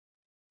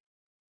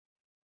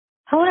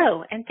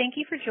Hello, and thank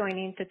you for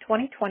joining the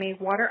 2020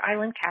 Water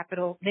Island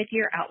Capital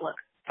Mid-Year Outlook,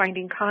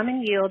 Finding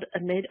Common Yield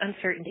Amid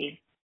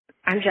Uncertainty.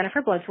 I'm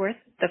Jennifer Bloodsworth,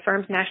 the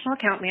firm's National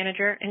Account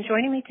Manager, and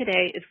joining me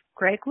today is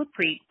Greg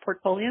Lapreet,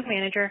 Portfolio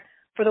Manager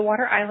for the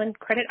Water Island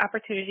Credit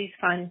Opportunities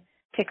Fund,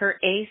 ticker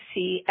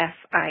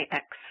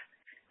ACFIX.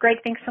 Greg,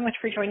 thanks so much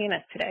for joining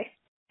us today.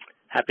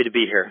 Happy to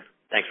be here.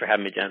 Thanks for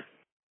having me, Jen.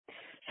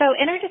 So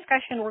in our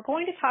discussion, we're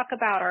going to talk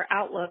about our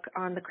outlook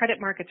on the credit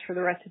markets for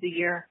the rest of the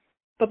year.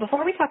 But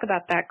before we talk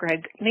about that,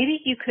 Greg, maybe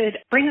you could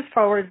bring us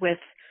forward with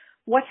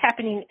what's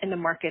happening in the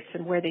markets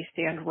and where they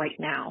stand right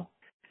now.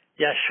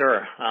 Yeah,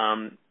 sure.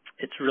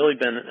 It's really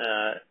been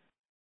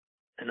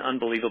an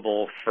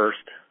unbelievable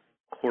first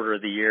quarter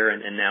of the year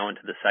and now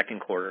into the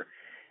second quarter.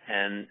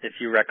 And if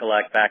you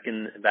recollect back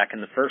in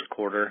the first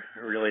quarter,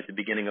 really at the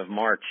beginning of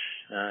March,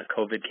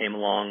 COVID came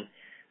along.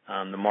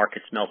 The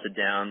markets melted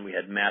down. We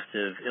had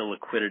massive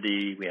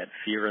illiquidity. We had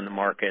fear in the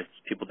markets.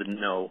 People didn't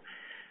know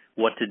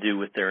what to do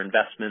with their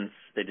investments.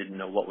 They didn't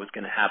know what was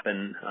going to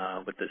happen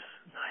with this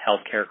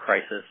healthcare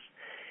crisis.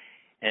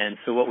 And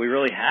so what we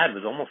really had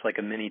was almost like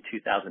a mini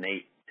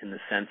 2008 in the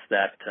sense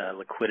that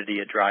liquidity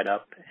had dried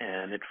up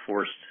and it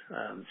forced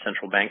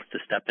central banks to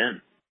step in.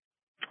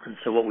 And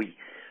so what we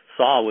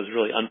saw was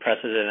really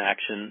unprecedented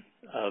action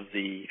of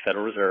the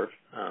Federal Reserve.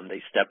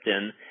 They stepped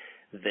in.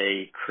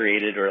 They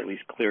created, or at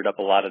least cleared up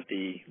a lot of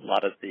the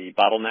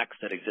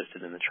bottlenecks that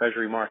existed in the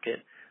Treasury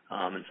market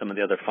and some of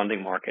the other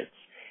funding markets.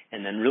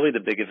 And then really the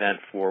big event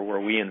for where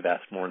we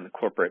invest more in the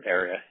corporate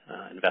area,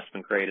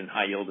 investment grade and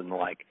high yield and the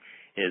like,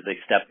 is they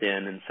stepped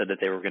in and said that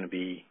they were going to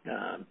be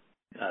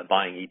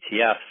buying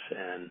ETFs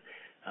and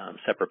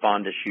separate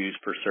bond issues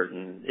for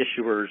certain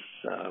issuers,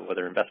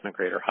 whether investment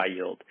grade or high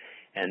yield.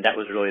 And that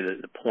was really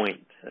the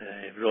point,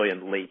 really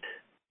in late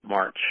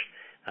March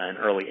and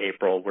early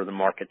April, where the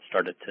market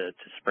started to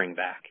spring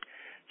back.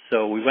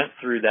 So we went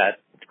through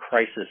that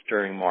crisis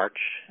during March.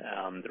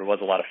 There was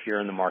a lot of fear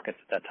in the markets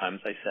at that time,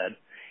 as I said.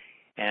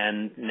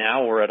 And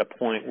now we're at a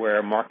point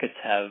where markets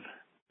have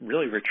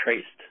really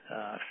retraced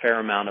a fair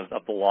amount of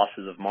the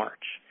losses of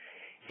March.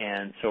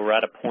 And so we're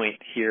at a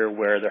point here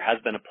where there has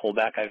been a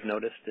pullback, I've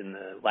noticed, in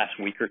the last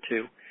week or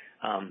two.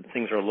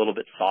 Things are a little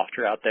bit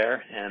softer out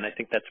there, and I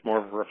think that's more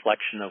of a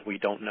reflection of we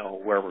don't know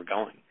where we're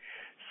going.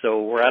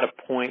 So we're at a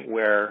point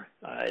where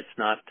it's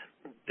not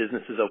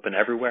business is open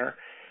everywhere,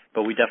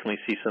 but we definitely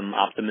see some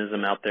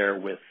optimism out there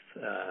with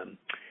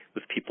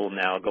people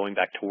now going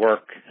back to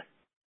work,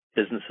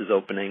 businesses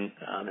opening,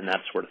 and that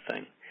sort of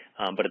thing.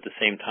 But at the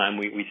same time,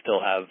 we still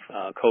have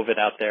COVID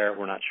out there.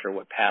 We're not sure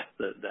what path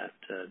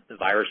the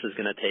virus is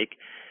going to take.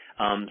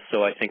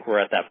 So I think we're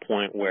at that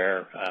point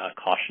where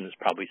caution is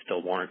probably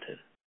still warranted.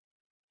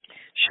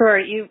 Sure.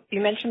 You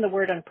mentioned the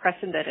word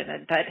unprecedented,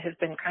 and that has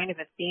been kind of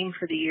a theme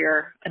for the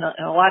year in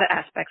a lot of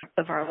aspects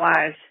of our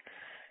lives.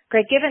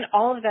 Greg, given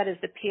all of that as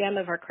the PM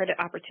of our Credit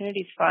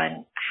Opportunities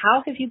Fund,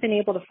 how have you been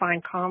able to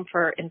find calm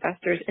for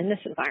investors in this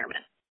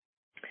environment?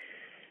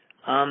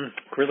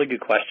 Really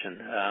good question.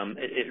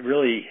 It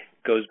really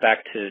goes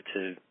back to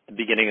the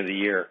beginning of the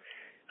year.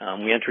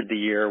 We entered the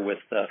year with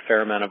a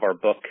fair amount of our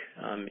book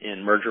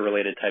in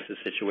merger-related types of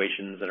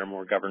situations that are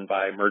more governed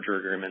by merger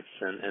agreements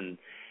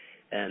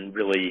and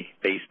really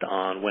based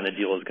on when a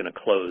deal is going to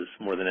close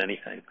more than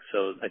anything.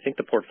 So I think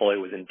the portfolio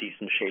was in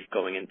decent shape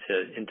going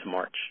into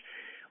March.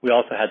 We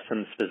also had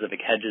some specific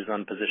hedges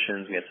on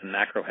positions. We had some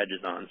macro hedges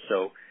on.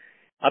 So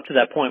up to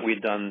that point,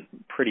 we'd done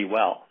pretty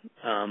well.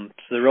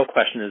 So the real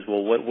question is,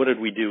 well, what did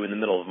we do in the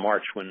middle of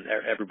March when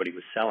everybody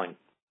was selling?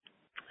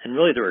 And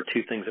really, there were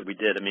two things that we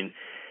did. I mean,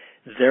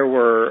 there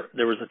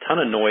was a ton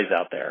of noise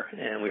out there,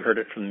 and we heard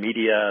it from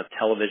media,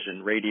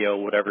 television, radio,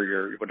 whatever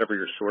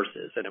your source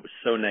is, and it was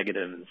so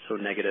negative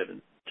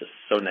and just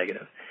so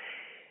negative.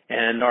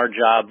 And our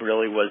job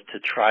really was to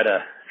try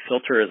to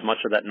filter as much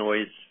of that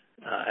noise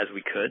as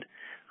we could,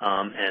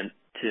 and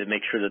to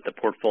make sure that the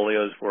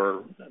portfolios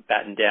were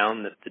battened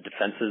down, that the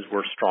defenses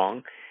were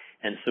strong.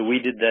 And so we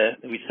did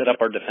that. We set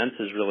up our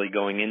defenses really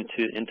going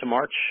into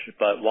March.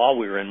 But while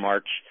we were in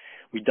March,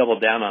 we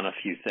doubled down on a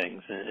few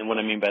things. And what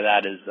I mean by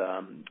that is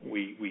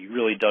we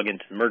really dug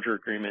into merger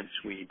agreements.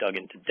 We dug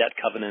into debt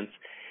covenants.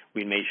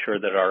 We made sure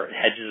that our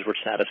hedges were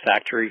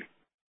satisfactory.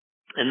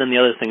 And then the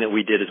other thing that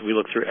we did is we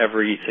looked through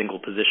every single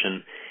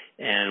position,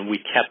 and we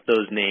kept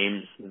those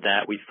names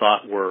that we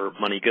thought were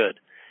money good.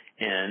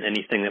 And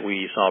anything that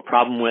we saw a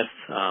problem with,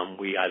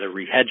 we either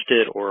re-hedged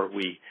it or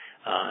we,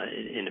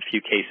 in a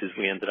few cases,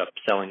 we ended up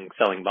selling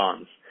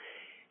bonds.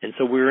 And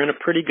so we were in a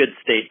pretty good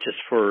state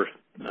just for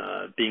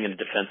being in a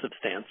defensive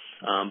stance.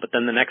 But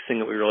then the next thing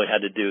that we really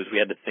had to do is we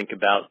had to think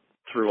about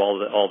through all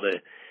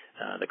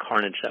the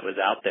carnage that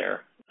was out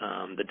there,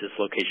 the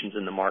dislocations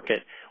in the market.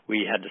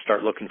 We had to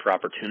start looking for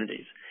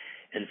opportunities.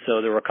 And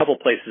so there were a couple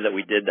places that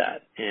we did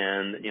that.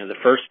 And,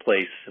 the first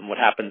place, and what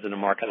happens in a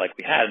market like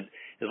we had,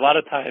 is a lot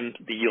of times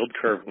the yield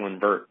curve will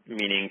invert,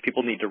 meaning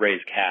people need to raise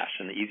cash.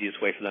 And the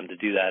easiest way for them to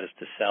do that is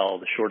to sell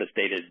the shortest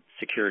dated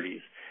securities,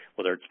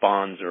 whether it's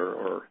bonds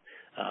or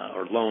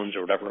loans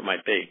or whatever it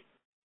might be.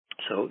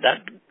 So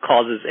that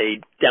causes a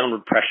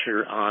downward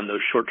pressure on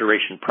those short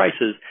duration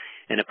prices,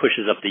 and it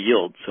pushes up the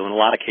yield. So in a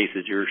lot of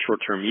cases, your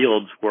short-term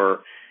yields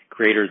were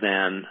greater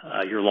than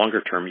your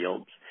longer-term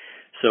yields.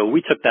 So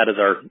we took that as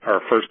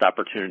our first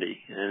opportunity.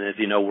 And as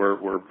you know,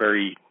 we're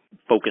very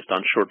focused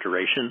on short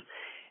duration.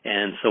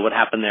 And so what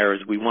happened there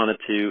is we wanted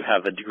to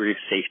have a degree of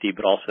safety,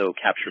 but also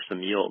capture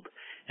some yield.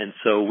 And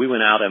so we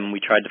went out and we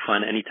tried to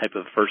find any type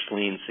of first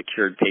lien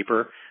secured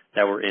paper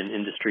that were in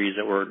industries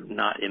that were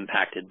not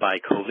impacted by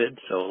COVID.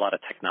 So a lot of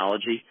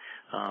technology,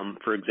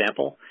 for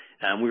example.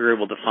 And we were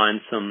able to find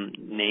some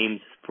names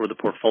for the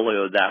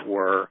portfolio that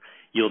were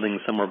yielding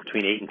somewhere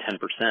between 8 and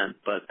 10%.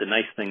 But the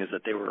nice thing is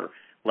that they were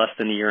less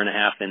than a year and a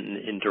half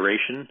in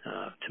duration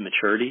to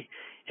maturity.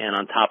 And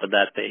on top of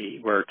that, they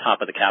were top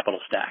of the capital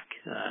stack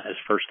as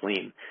first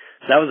lien.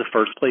 So that was the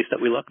first place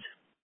that we looked.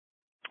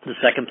 The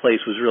second place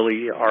was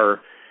really our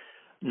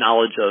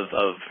knowledge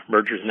of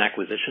mergers and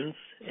acquisitions.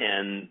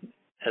 And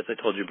as I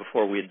told you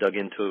before, we had dug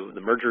into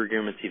the merger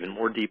agreements even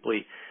more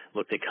deeply,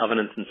 looked at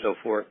covenants and so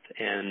forth,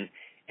 and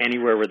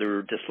anywhere where there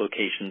were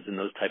dislocations in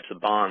those types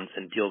of bonds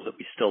and deals that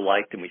we still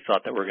liked and we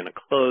thought that were going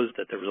to close,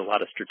 that there was a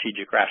lot of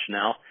strategic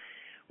rationale,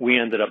 we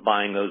ended up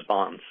buying those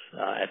bonds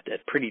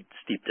at pretty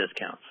steep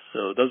discounts.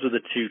 So those are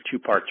the two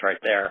parts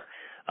right there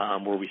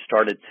where we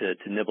started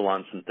to nibble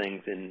on some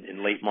things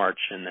in late March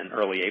and then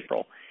early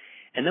April.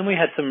 And then we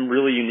had some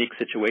really unique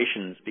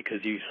situations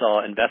because you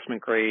saw investment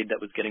grade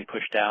that was getting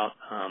pushed out.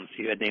 So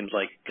you had names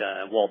like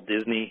Walt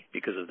Disney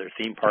because of their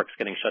theme parks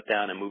getting shut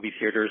down and movie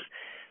theaters.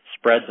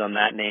 Spreads on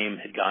that name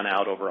had gone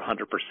out over 100%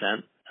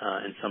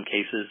 in some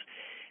cases.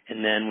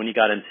 And then when you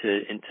got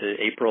into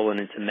April and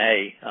into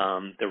May,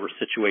 there were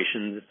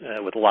situations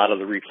with a lot of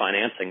the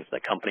refinancings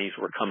that companies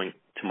were coming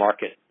to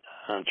market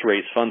to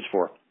raise funds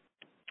for.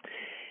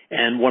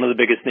 And one of the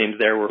biggest names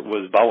there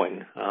was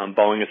Boeing.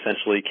 Boeing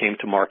essentially came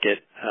to market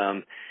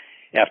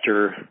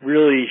after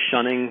really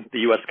shunning the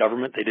U.S.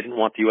 government. They didn't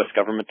want the U.S.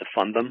 government to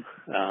fund them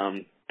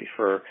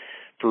for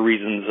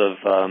reasons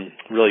of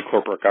really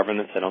corporate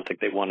governance. I don't think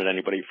they wanted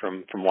anybody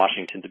from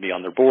Washington to be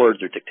on their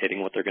boards or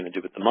dictating what they're going to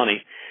do with the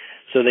money.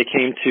 So they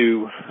came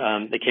to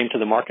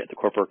the market, the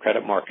corporate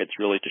credit markets,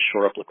 really to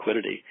shore up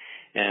liquidity.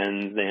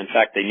 And in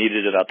fact, they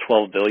needed about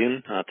 $12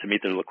 billion to meet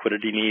their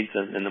liquidity needs,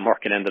 and the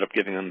market ended up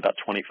giving them about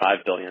 $25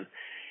 billion.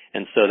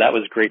 And so that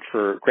was great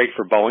for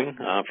Boeing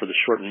for the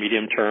short and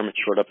medium term. It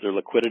shored up their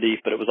liquidity,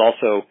 but it was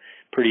also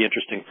pretty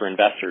interesting for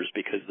investors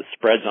because the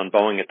spreads on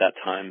Boeing at that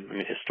time, I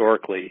mean,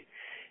 historically,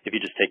 if you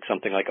just take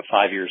something like a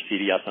 5-year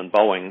CDS on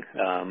Boeing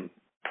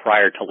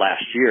prior to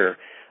last year,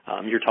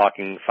 you're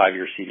talking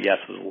 5-year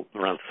CDS was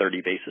around 30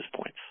 basis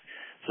points.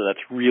 So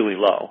that's really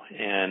low.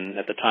 And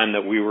at the time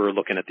that we were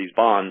looking at these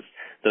bonds,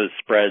 those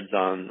spreads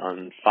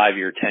on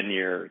 5-year,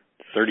 10-year,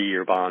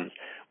 30-year bonds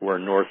were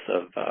north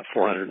of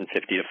 450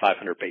 to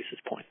 500 basis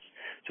points.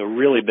 So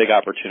really big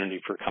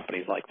opportunity for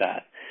companies like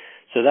that.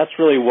 So that's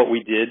really what we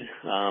did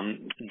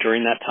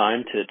during that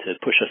time to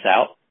push us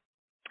out.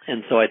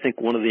 And so I think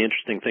one of the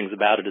interesting things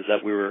about it is that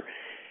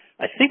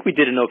I think we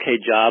did an okay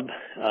job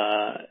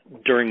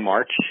during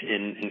March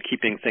in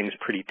keeping things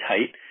pretty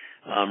tight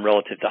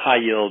relative to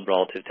high yield,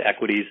 relative to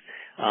equities.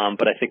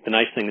 But I think the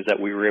nice thing is that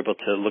we were able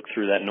to look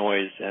through that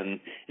noise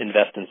and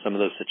invest in some of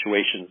those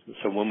situations.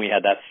 So when we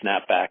had that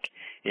snapback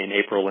in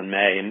April and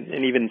May,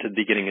 and even to the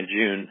beginning of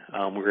June,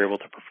 we were able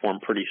to perform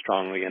pretty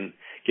strongly and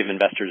give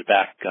investors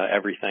back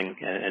everything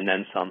and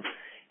then some.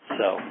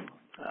 So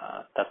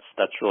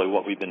that's really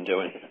what we've been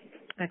doing.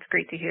 That's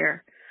great to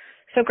hear.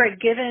 So, Greg,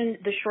 given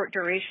the short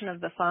duration of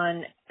the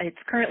fund, it's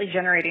currently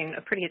generating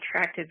a pretty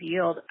attractive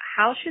yield.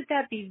 How should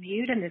that be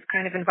viewed in this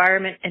kind of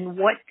environment, and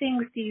what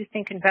things do you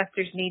think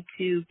investors need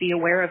to be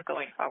aware of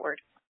going forward?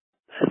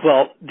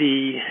 Well,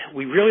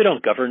 we really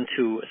don't govern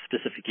to a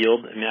specific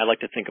yield. I mean, I like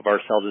to think of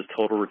ourselves as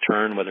total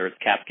return, whether it's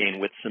cap gain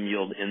with some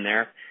yield in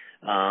there.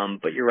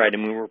 But you're right. I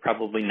mean, we're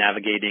probably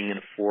navigating in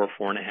a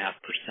 4.5%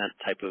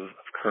 type of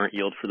current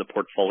yield for the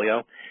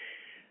portfolio.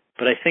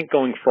 But I think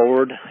going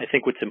forward, I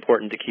think what's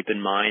important to keep in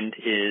mind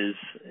is,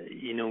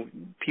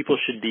 people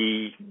should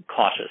be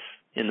cautious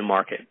in the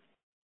market.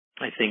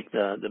 I think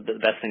the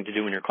best thing to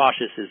do when you're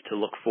cautious is to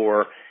look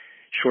for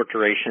short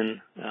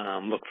duration,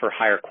 look for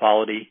higher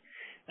quality.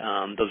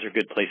 Those are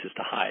good places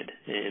to hide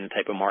in the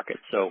type of market.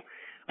 So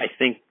I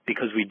think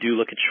because we do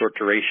look at short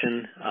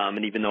duration,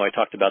 and even though I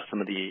talked about some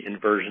of the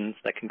inversions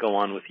that can go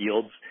on with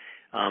yields,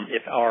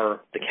 if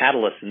the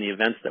catalysts and the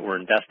events that we're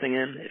investing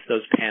in, if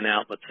those pan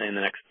out, let's say in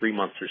the next 3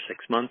 months or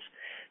 6 months,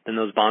 then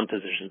those bond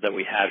positions that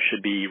we have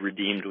should be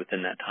redeemed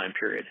within that time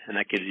period. And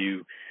that gives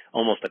you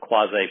almost a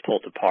quasi pull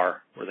to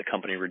par where the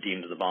company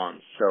redeems the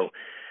bonds. So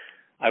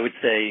I would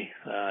say,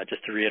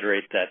 just to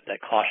reiterate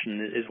that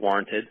caution is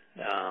warranted.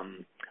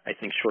 I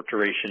think short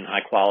duration,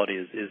 high quality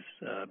is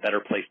a better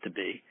place to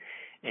be.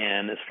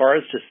 And as far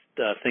as just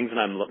things that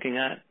I'm looking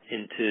at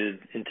into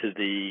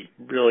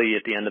really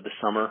at the end of the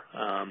summer,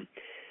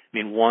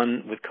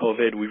 one, with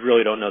COVID, we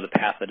really don't know the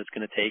path that it's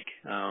going to take.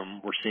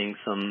 We're seeing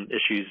some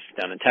issues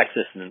down in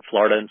Texas and in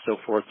Florida and so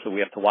forth, so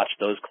we have to watch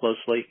those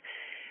closely.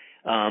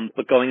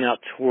 But going out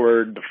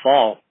toward the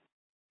fall,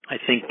 I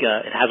think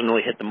it hasn't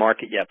really hit the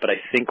market yet, but I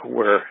think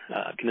we're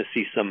going to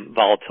see some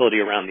volatility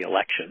around the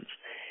elections.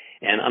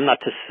 And I'm not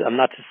to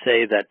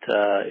say that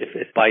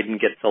if Biden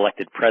gets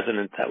elected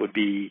president, that would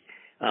be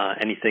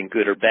anything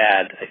good or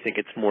bad. I think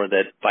it's more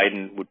that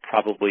Biden would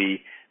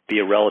probably be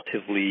a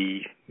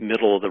relatively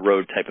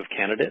middle-of-the-road type of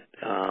candidate,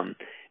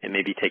 and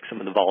maybe take some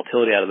of the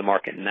volatility out of the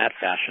market in that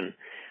fashion.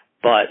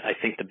 But I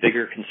think the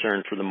bigger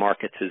concern for the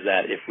markets is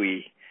that if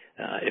we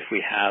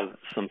have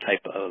some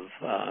type of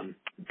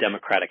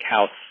Democratic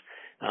House,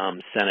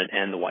 Senate,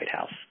 and the White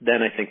House,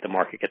 then I think the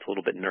market gets a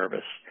little bit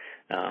nervous.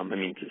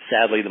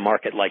 Sadly, the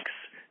market likes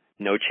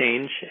no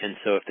change, and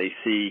so if they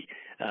see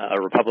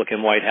a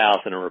Republican White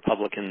House and a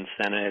Republican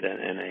Senate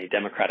and a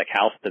Democratic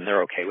House, then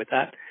they're okay with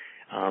that.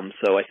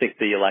 So I think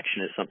the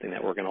election is something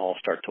that we're going to all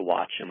start to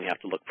watch, and we have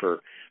to look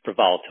for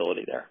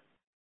volatility there.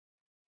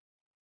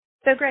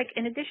 So, Greg,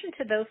 in addition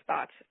to those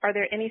thoughts, are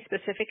there any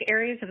specific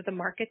areas of the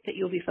market that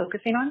you'll be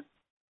focusing on?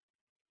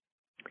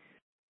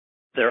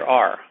 There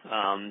are.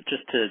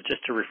 Just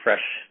to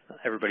refresh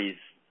everybody's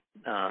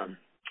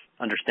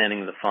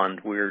understanding of the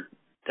fund, we're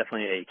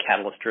definitely a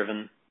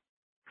catalyst-driven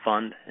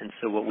fund, and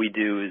so what we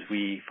do is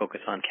we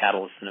focus on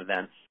catalysts and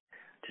events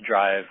to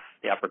drive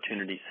the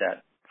opportunity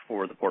set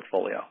for the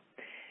portfolio.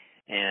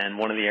 And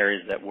one of the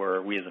areas that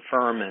we as a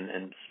firm,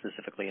 and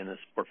specifically in this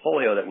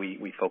portfolio that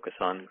we focus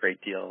on a great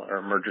deal,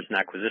 are mergers and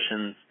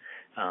acquisitions,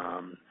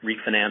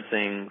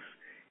 refinancings.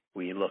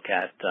 We look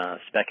at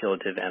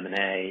speculative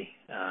M&A,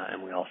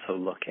 and we also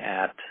look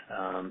at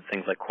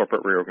things like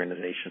corporate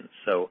reorganizations.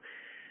 So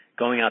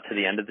going out to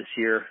the end of this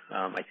year,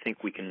 I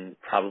think we can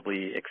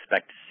probably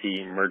expect to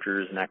see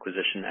mergers and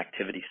acquisition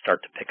activity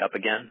start to pick up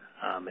again.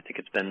 I think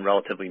it's been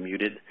relatively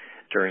muted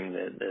during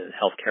the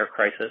healthcare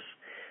crisis.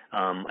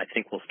 I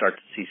think we'll start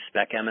to see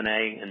spec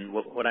M&A, and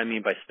what I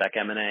mean by spec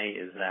M&A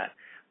is that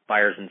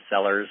buyers and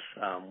sellers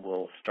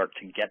will start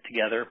to get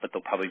together, but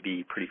they'll probably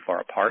be pretty far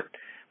apart.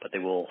 But they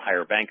will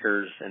hire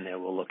bankers, and they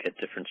will look at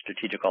different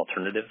strategic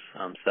alternatives.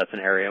 So that's an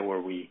area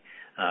where we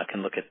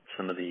can look at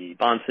some of the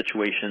bond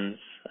situations.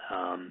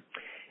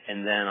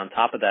 And then on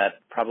top of that,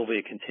 probably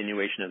a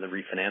continuation of the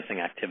refinancing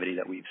activity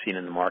that we've seen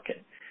in the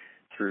market.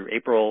 Through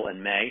April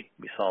and May,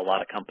 we saw a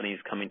lot of companies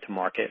coming to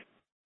market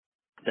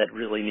that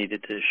really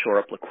needed to shore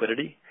up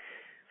liquidity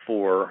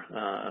for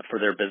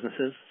their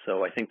businesses.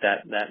 So I think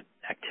that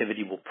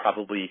activity will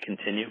probably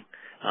continue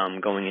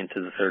going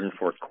into the third and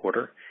fourth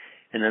quarter.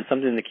 And then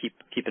something to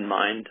keep in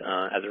mind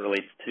as it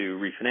relates to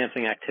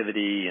refinancing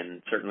activity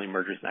and certainly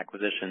mergers and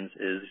acquisitions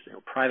is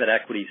private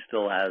equity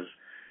still has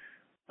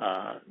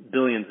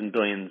billions and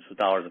billions of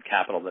dollars of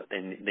capital that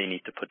they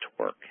need to put to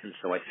work. And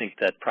so I think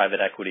that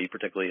private equity,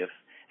 particularly if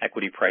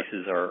equity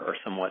prices are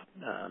somewhat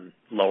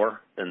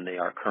lower than they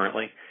are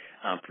currently,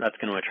 that's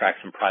going to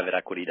attract some private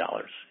equity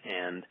dollars.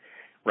 And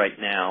right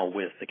now,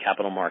 with the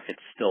capital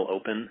markets still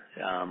open,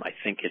 I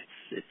think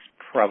it's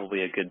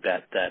probably a good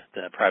bet that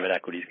private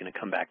equity is going to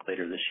come back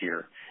later this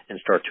year and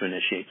start to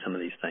initiate some of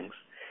these things.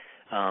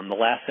 The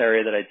last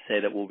area that I'd say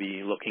that we'll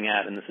be looking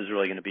at, and this is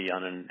really going to be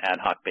on an ad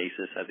hoc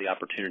basis as the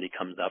opportunity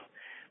comes up,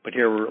 but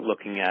here we're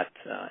looking at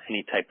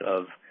any type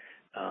of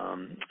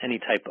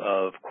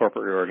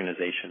corporate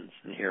reorganizations.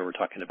 And here we're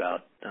talking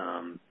about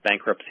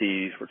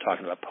bankruptcies, we're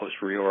talking about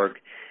post-reorg,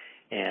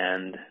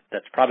 and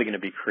that's probably going to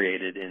be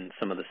created in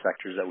some of the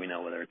sectors that we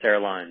know, whether it's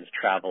airlines,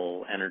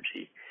 travel,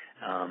 energy.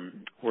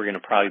 We're going to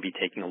probably be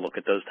taking a look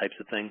at those types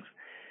of things.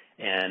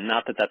 And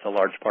not that that's a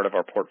large part of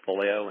our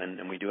portfolio,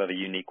 and we do have a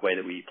unique way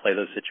that we play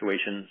those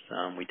situations.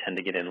 We tend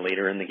to get in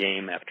later in the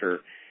game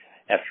after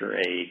a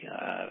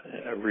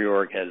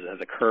reorg has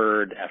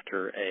occurred,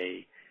 after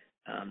a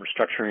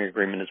restructuring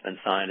agreement has been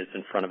signed, it's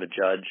in front of a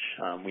judge.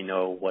 We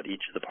know what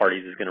each of the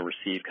parties is going to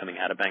receive coming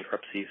out of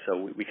bankruptcy, so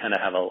we kind of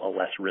have a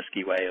less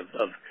risky way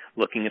of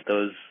looking at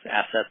those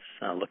assets,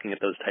 looking at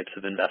those types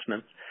of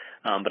investments.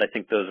 But I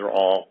think those are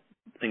all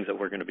things that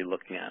we're going to be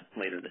looking at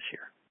later this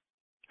year.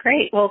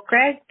 Great. Well,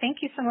 Greg,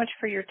 thank you so much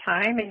for your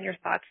time and your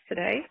thoughts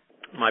today.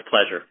 My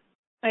pleasure.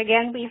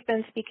 Again, we've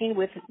been speaking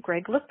with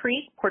Greg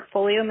Lepre,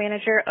 Portfolio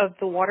Manager of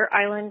the Water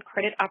Island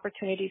Credit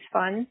Opportunities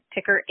Fund,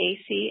 ticker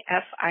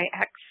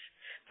ACFIX.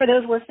 For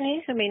those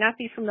listening who may not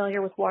be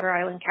familiar with Water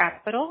Island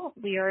Capital,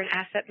 we are an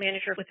asset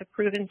manager with a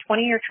proven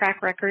 20-year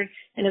track record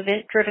in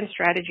event-driven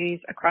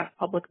strategies across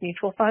public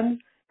mutual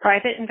funds,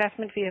 private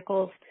investment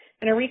vehicles,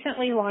 and a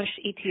recently launched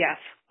ETF,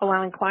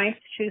 allowing clients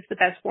to choose the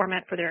best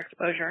format for their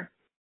exposure.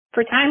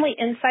 For timely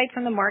insight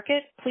from the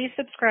market, please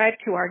subscribe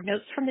to our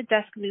Notes from the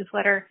Desk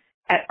newsletter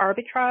at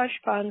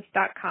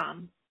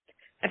arbitragefunds.com.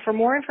 And for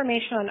more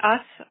information on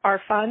us,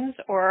 our funds,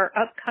 or our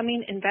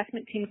upcoming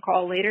investment team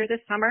call later this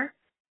summer,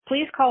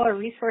 please call our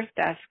resource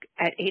desk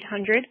at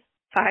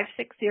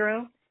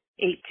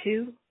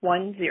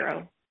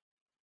 800-560-8210.